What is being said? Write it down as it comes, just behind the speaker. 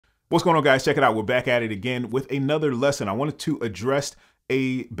What's going on, guys? Check it out. We're back at it again with another lesson. I wanted to address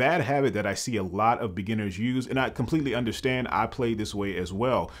a bad habit that I see a lot of beginners use, and I completely understand. I play this way as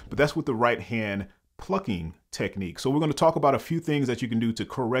well, but that's with the right hand plucking technique. So we're going to talk about a few things that you can do to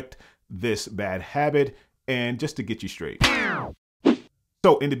correct this bad habit and just to get you straight.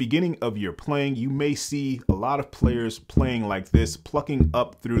 So in the beginning of your playing, you may see a lot of players playing like this, plucking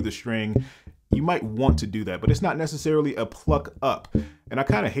up through the string. You might want to do that, but it's not necessarily a pluck up. And I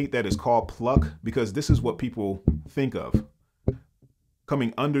kind of hate that it's called pluck, because this is what people think of.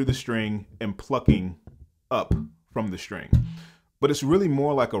 Coming under the string and plucking up from the string. But it's really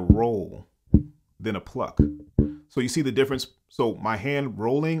more like a roll than a pluck. So you see the difference? So my hand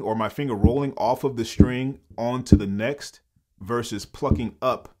rolling or my finger rolling off of the string onto the next versus plucking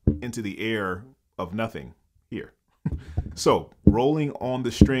up into the air of nothing here. So rolling on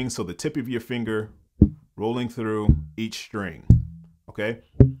the string, so the tip of your finger rolling through each string, okay?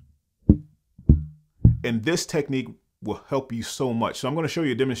 And this technique will help you so much. So I'm going to show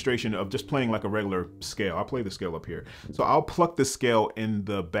you a demonstration of just playing like a regular scale. I'll play the scale up here. So I'll pluck the scale in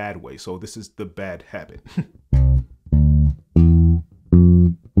the bad way. So this is the bad habit.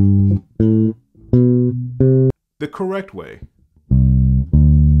 The correct way.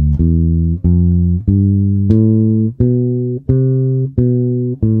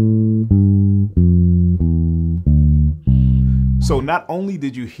 So not only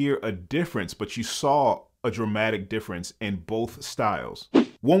did you hear a difference, but you saw a dramatic difference in both styles.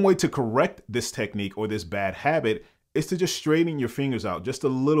 One way to correct this technique or this bad habit is to just straighten your fingers out just a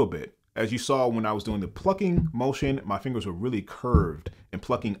little bit. As you saw when I was doing the plucking motion, my fingers were really curved and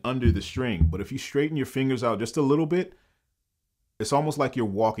plucking under the string. But if you straighten your fingers out just a little bit, it's almost like you're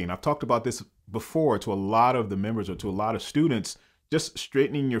walking. I've talked about this before to a lot of the members or to a lot of students. Just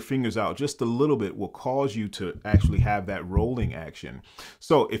straightening your fingers out just a little bit will cause you to actually have that rolling action.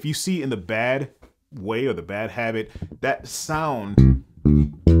 So if you see in the bad way or the bad habit, that sound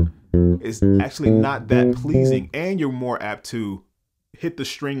is actually not that pleasing, and you're more apt to hit the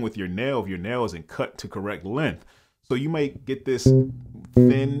string with your nail if your nail isn't cut to correct length. So you may get this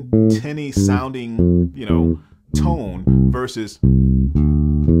thin, tinny sounding, tone versus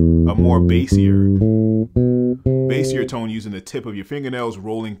a more bassier tone using the tip of your fingernails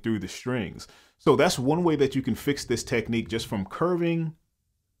rolling through the strings. So that's one way that you can fix this technique, just from curving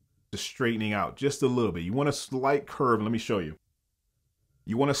to straightening out just a little bit. You want a slight curve. Let me show you.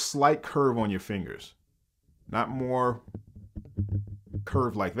 You want a slight curve on your fingers, not more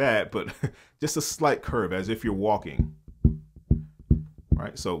curve like that, but just a slight curve as if you're walking.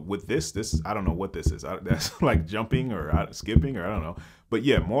 Right. So with this, I don't know what this is. That's like jumping or skipping, or I don't know. But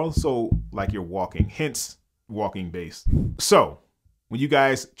yeah, more so like you're walking, hence walking bass. So when you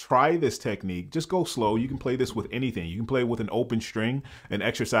guys try this technique, just go slow. You can play this with anything. You can play with an open string. An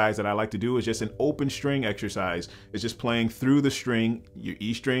exercise that I like to do is just an open string exercise. It's just playing through the string, your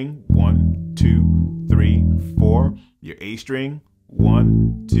E string, 1, 2, 3, 4, your A string,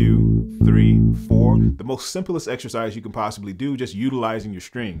 1, 2, 3, 4. The most simplest exercise you can possibly do, just utilizing your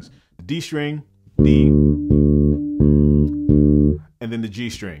strings. The D string, D, and then the G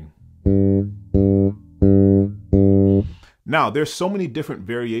string. Now, there's so many different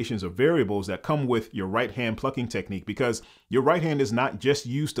variations or variables that come with your right hand plucking technique, because your right hand is not just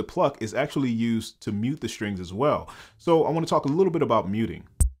used to pluck, it's actually used to mute the strings as well. So I want to talk a little bit about muting.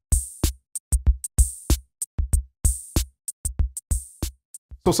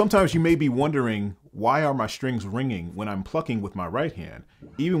 So sometimes you may be wondering, why are my strings ringing when I'm plucking with my right hand,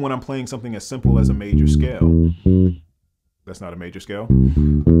 even when I'm playing something as simple as a major scale? That's not a major scale.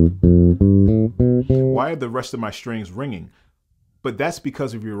 Why are the rest of my strings ringing? But that's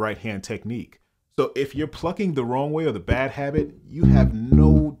because of your right hand technique. So if you're plucking the wrong way or the bad habit, you have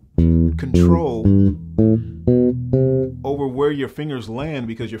no control over where your fingers land,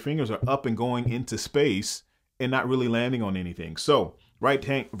 because your fingers are up and going into space and not really landing on anything. So right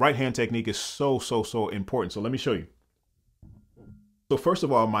hand technique is so important. So let me show you. So first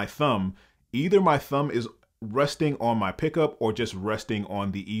of all, my thumb, either my thumb is resting on my pickup or just resting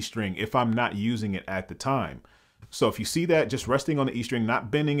on the E string if I'm not using it at the time. So if you see that, just resting on the E string,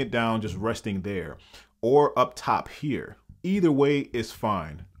 not bending it down, just resting there, or up top here. Either way is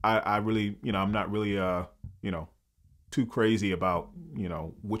fine. I really, I'm not really, too crazy about,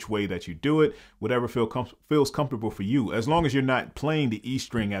 which way that you do it. Whatever feels comfortable for you. As long as you're not playing the E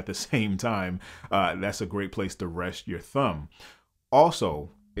string at the same time, that's a great place to rest your thumb.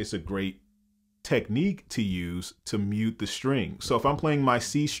 Also, it's a great technique to use to mute the string. So if I'm playing my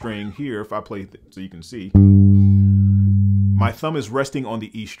C string here, if I play, so you can see, my thumb is resting on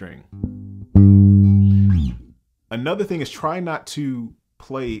the E string. Another thing is, try not to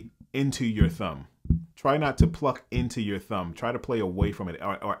play into your thumb. Try not to pluck into your thumb. Try to play away from it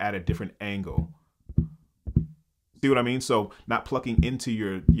or at a different angle. See what I mean? So not plucking into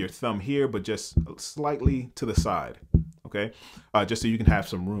your thumb here, but just slightly to the side, okay? Just so you can have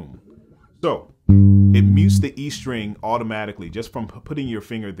some room. So it mutes the E string automatically just from putting your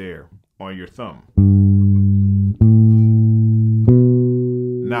finger there on your thumb.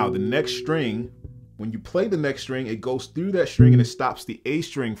 Now the next string, when you play the next string, it goes through that string and it stops the A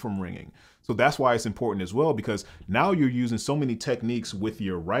string from ringing. So that's why it's important as well, because now you're using so many techniques with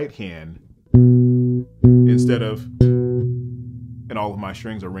your right hand instead of, and all of my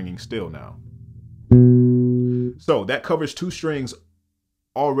strings are ringing still now. So that covers 2 strings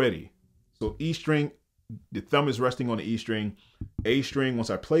already. So E string, the thumb is resting on the E string, A string, once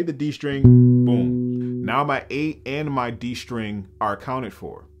I play the D string, boom. Now my A and my D string are accounted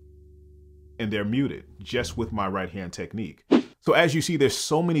for and they're muted just with my right hand technique. So as you see, there's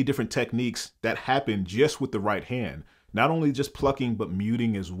so many different techniques that happen just with the right hand. Not only just plucking, but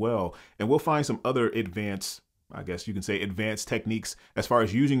muting as well. And we'll find some other advanced, I guess you can say advanced techniques as far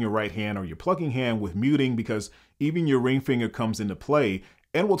as using your right hand or your plucking hand with muting, because even your ring finger comes into play.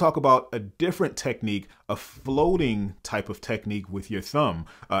 And we'll talk about a different technique, a floating type of technique with your thumb.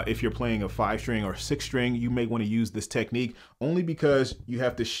 If you're playing a 5-string or 6-string, you may want to use this technique only because you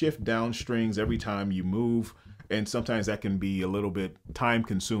have to shift down strings every time you move. And sometimes that can be a little bit time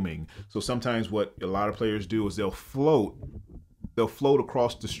consuming. So sometimes what a lot of players do is they'll float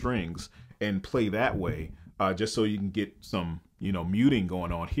across the strings and play that way, just so you can get some, you know, muting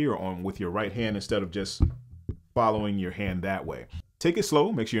going on here with your right hand instead of just following your hand that way. Take it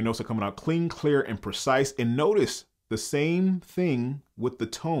slow, make sure your notes are coming out clean, clear, and precise. And notice the same thing with the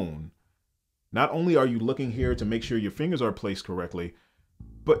tone. Not only are you looking here to make sure your fingers are placed correctly,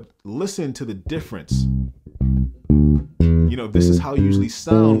 but listen to the difference. You know, this is how you usually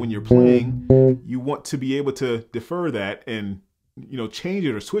sound when you're playing. You want to be able to defer that and, you know, change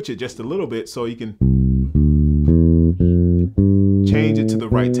it or switch it just a little bit so you can change it to the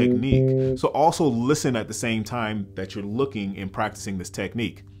right technique. So also listen at the same time that you're looking and practicing this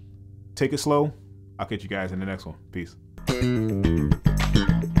technique. Take it slow. I'll catch you guys in the next one. Peace.